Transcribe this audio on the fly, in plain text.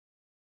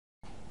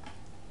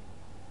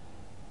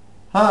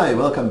Hi,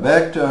 welcome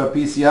back to our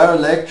PCR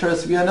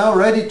lectures. We are now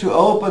ready to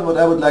open what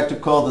I would like to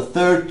call the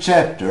third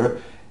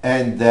chapter,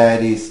 and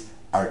that is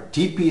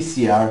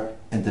RT-PCR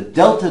and the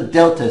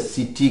delta-delta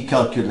CT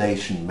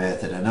calculation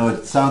method. I know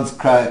it sounds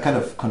kind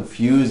of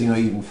confusing or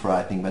even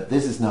frightening, but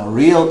this is now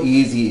real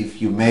easy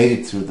if you made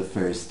it through the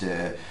first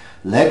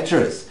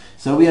lectures.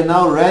 So we are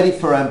now ready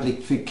for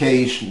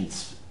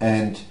amplifications,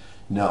 and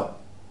no,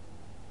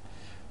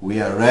 we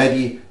are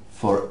ready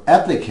for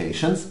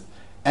applications.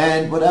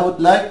 And what I would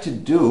like to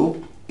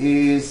do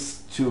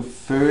is to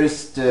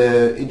first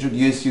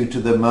introduce you to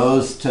the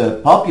most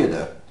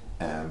popular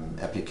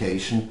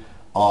application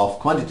of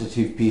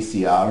quantitative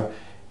PCR,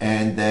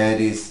 and that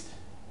is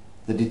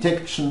the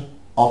detection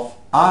of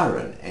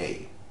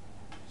RNA.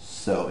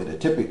 So in a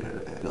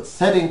typical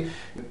setting,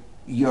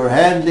 you're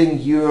handling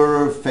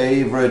your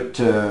favorite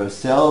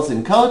cells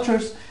in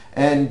cultures,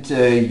 and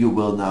you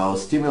will now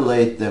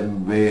stimulate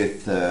them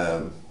with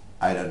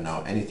I don't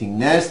know, anything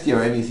nasty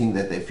or anything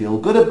that they feel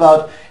good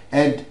about,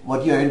 and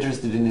what you're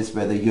interested in is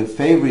whether your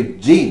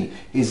favorite gene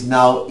is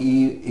now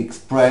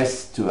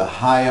expressed to a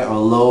higher or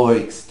lower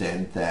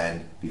extent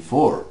than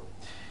before.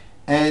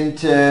 And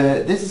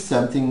this is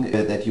something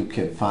that you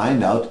can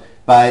find out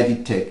by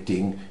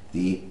detecting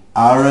the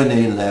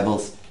RNA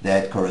levels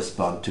that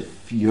correspond to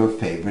your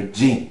favorite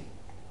gene.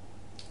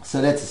 So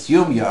let's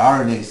assume your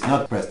RNA is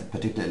not pressed at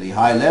particularly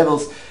high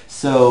levels,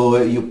 so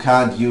you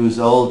can't use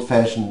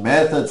old-fashioned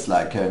methods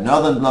like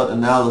northern blot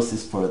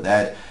analysis for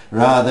that.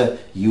 Rather,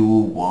 you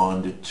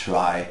want to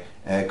try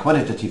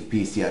quantitative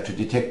PCR to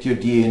detect your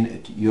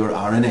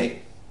RNA.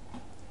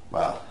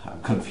 Well,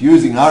 I'm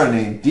confusing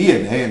RNA and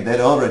DNA, and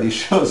that already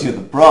shows you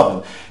the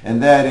problem.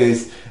 And that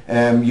is,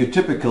 you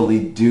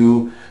typically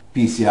do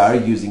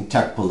PCR using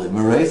Taq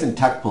polymerase, and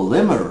Taq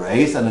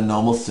polymerase under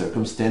normal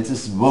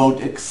circumstances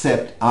won't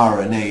accept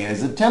RNA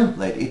as a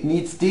template. It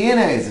needs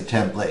DNA as a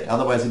template,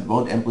 otherwise it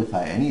won't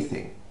amplify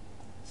anything.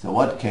 So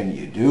what can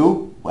you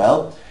do?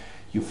 Well,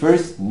 you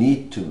first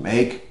need to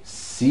make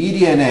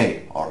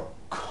cDNA, or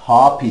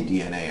copy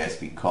DNA as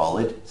we call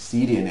it,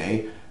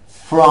 cDNA,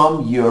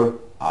 from your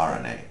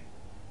RNA.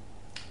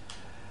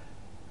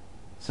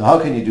 So how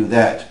can you do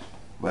that?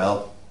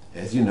 Well,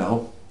 as you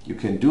know, you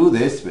can do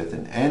this with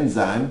an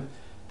enzyme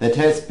that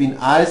has been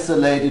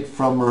isolated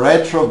from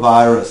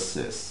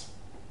retroviruses.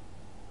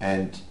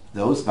 And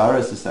those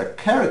viruses are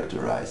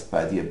characterized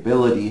by the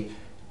ability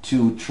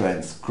to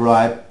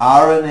transcribe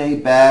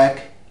RNA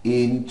back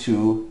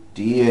into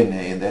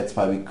DNA. And that's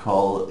why we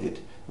call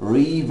it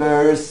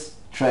reverse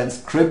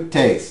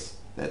transcriptase.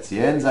 That's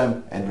the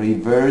enzyme. And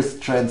reverse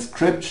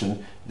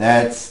transcription,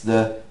 that's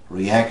the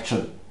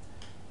reaction.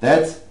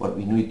 That's what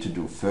we need to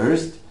do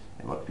first.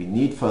 And what we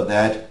need for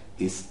that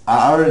is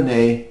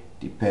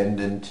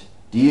RNA-dependent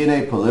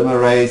DNA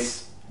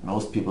polymerase.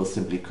 Most people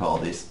simply call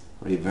this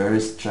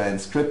reverse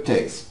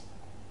transcriptase.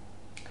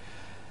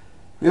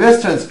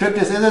 Reverse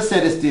transcriptase, as I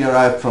said, is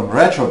derived from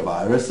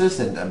retroviruses,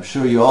 and I'm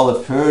sure you all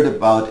have heard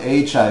about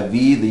HIV,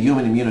 the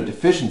human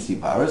immunodeficiency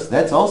virus.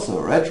 That's also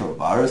a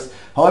retrovirus.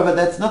 However,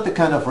 that's not the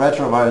kind of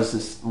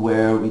retroviruses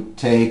where we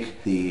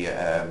take the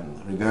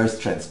reverse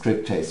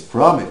transcriptase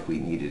from if we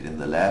need it in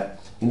the lab.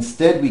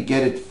 Instead, we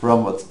get it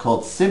from what's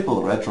called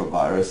simple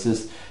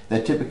retroviruses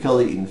that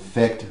typically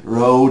infect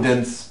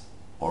rodents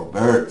or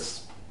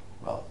birds.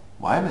 Well,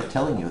 why am I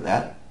telling you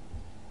that?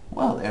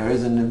 Well, there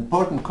is an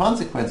important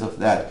consequence of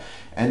that,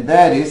 and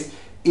that is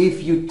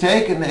if you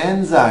take an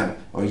enzyme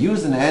or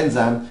use an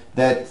enzyme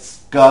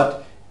that's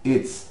got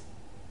its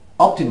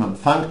optimum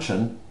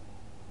function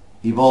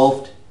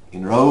evolved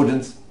in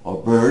rodents or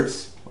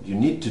birds, what you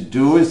need to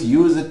do is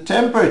use a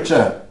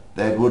temperature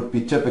that would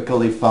be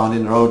typically found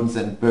in rodents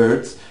and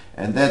birds,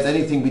 and that's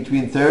anything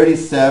between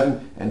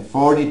 37 and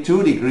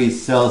 42 degrees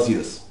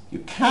Celsius. You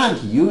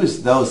can't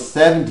use those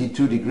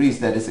 72 degrees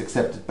that is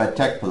accepted by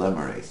Taq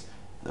polymerase.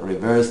 The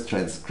reverse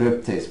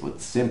transcriptase would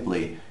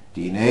simply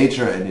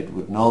denature and it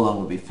would no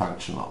longer be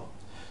functional.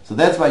 So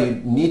that's why you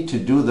need to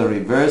do the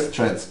reverse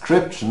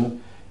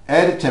transcription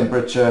at a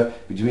temperature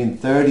between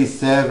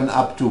 37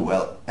 up to,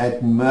 well,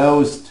 at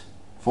most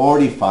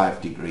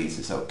 45 degrees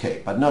is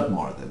okay, but not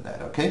more than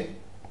that, okay?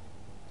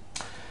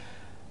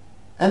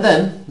 And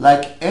then,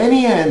 like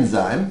any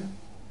enzyme,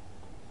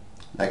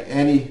 like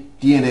any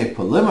DNA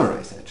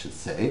polymerase, I should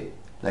say,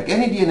 like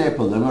any DNA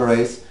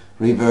polymerase,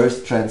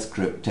 reverse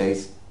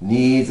transcriptase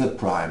needs a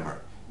primer.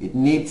 It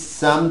needs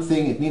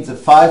something, it needs a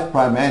 5'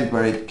 end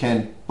where it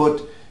can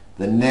put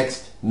the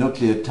next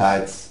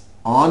nucleotides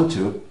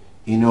onto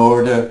in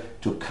order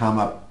to come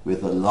up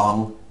with a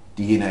long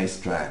DNA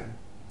strand.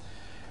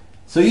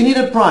 So you need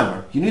a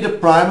primer. You need a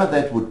primer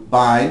that would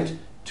bind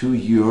to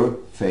your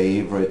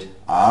favorite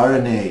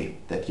RNA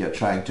that you're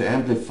trying to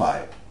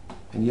amplify.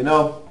 And you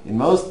know, in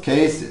most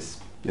cases,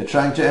 you're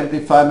trying to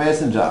amplify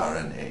messenger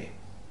RNA.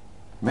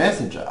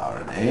 Messenger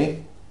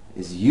RNA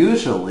is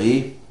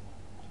usually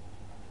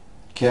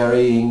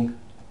carrying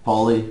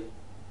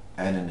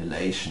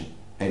polyanylation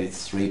at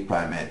its 3'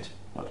 end.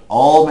 Not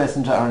all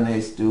messenger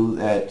RNAs do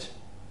that.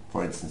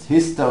 For instance,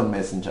 histone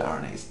messenger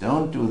RNAs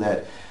don't do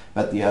that.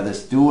 but the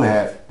others do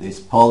have this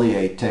poly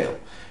A tail.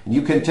 And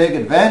you can take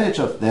advantage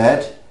of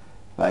that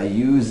by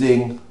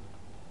using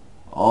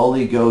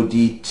oligo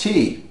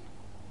DT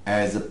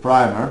as a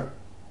primer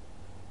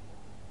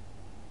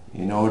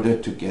in order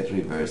to get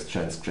reverse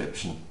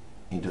transcription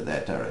into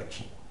that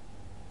direction.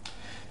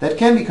 That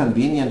can be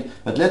convenient,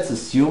 but let's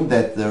assume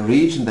that the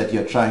region that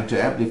you're trying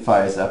to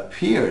amplify is up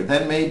here.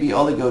 Then maybe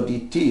oligo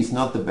DT is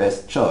not the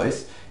best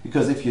choice,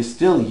 because if you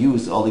still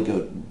use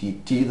oligo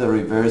DT, the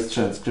reverse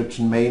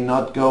transcription may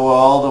not go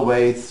all the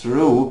way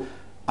through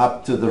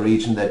up to the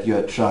region that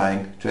you're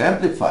trying to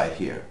amplify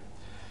here.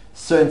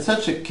 So in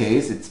such a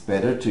case, it's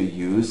better to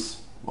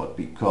use what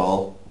we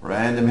call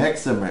random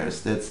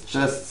hexamers. That's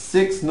just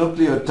 6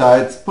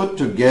 nucleotides put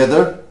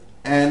together,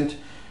 and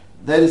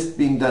that is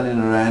being done in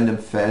a random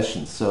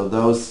fashion. So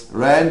those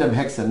random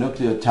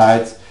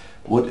hexanucleotides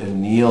would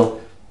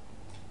anneal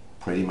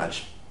pretty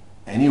much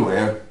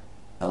anywhere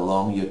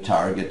along your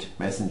target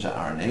messenger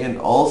RNA, and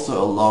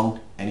also along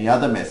any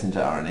other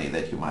messenger RNA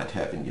that you might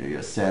have in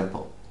your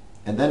sample.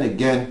 And then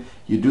again,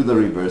 you do the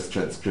reverse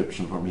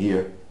transcription from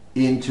here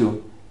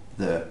into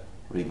the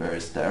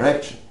reverse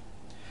direction.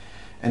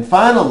 And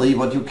finally,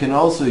 what you can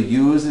also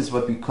use is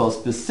what we call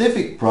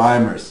specific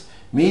primers,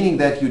 meaning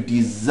that you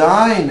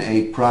design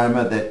a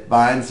primer that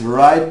binds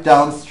right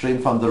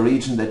downstream from the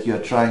region that you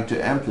are trying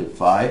to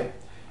amplify,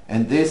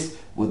 and this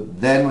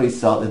would then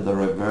result in the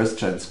reverse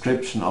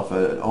transcription of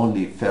an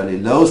only fairly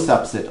low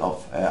subset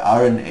of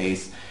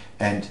RNAs.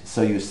 And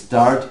so you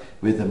start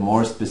with a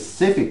more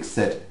specific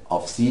set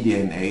of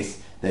cDNAs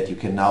that you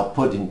can now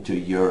put into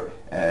your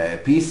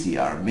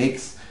PCR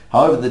mix.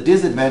 However, the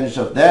disadvantage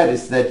of that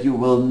is that you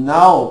will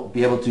now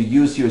be able to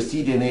use your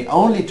cDNA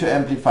only to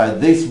amplify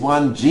this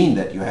one gene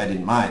that you had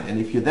in mind.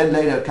 And if you then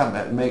later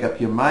make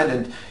up your mind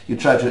and you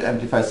try to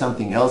amplify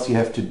something else, you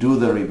have to do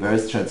the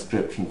reverse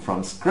transcription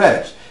from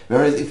scratch.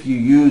 Whereas if you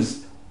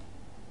use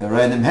a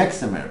random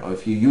hexamer, or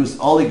if you use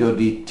oligo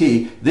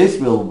DT, this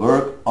will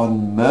work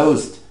on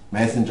most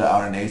messenger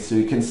RNA, so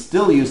you can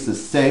still use the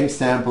same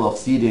sample of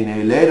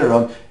cDNA later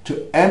on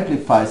to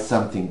amplify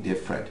something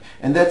different.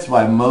 And that's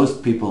why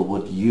most people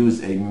would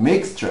use a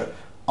mixture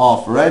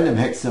of random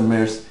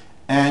hexamers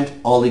and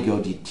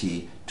oligo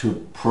DT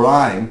to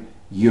prime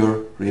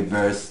your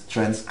reverse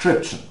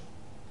transcription.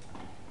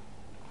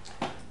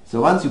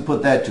 So once you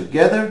put that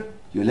together,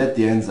 you let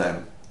the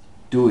enzyme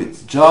do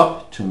its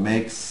job to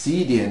make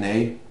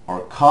cDNA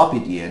or copy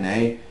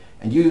DNA,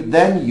 and you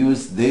then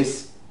use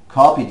this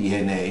copy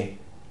DNA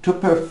to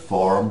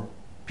perform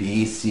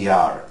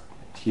PCR.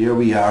 Here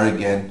we are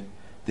again.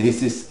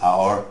 This is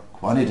our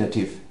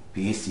quantitative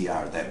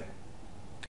PCR then.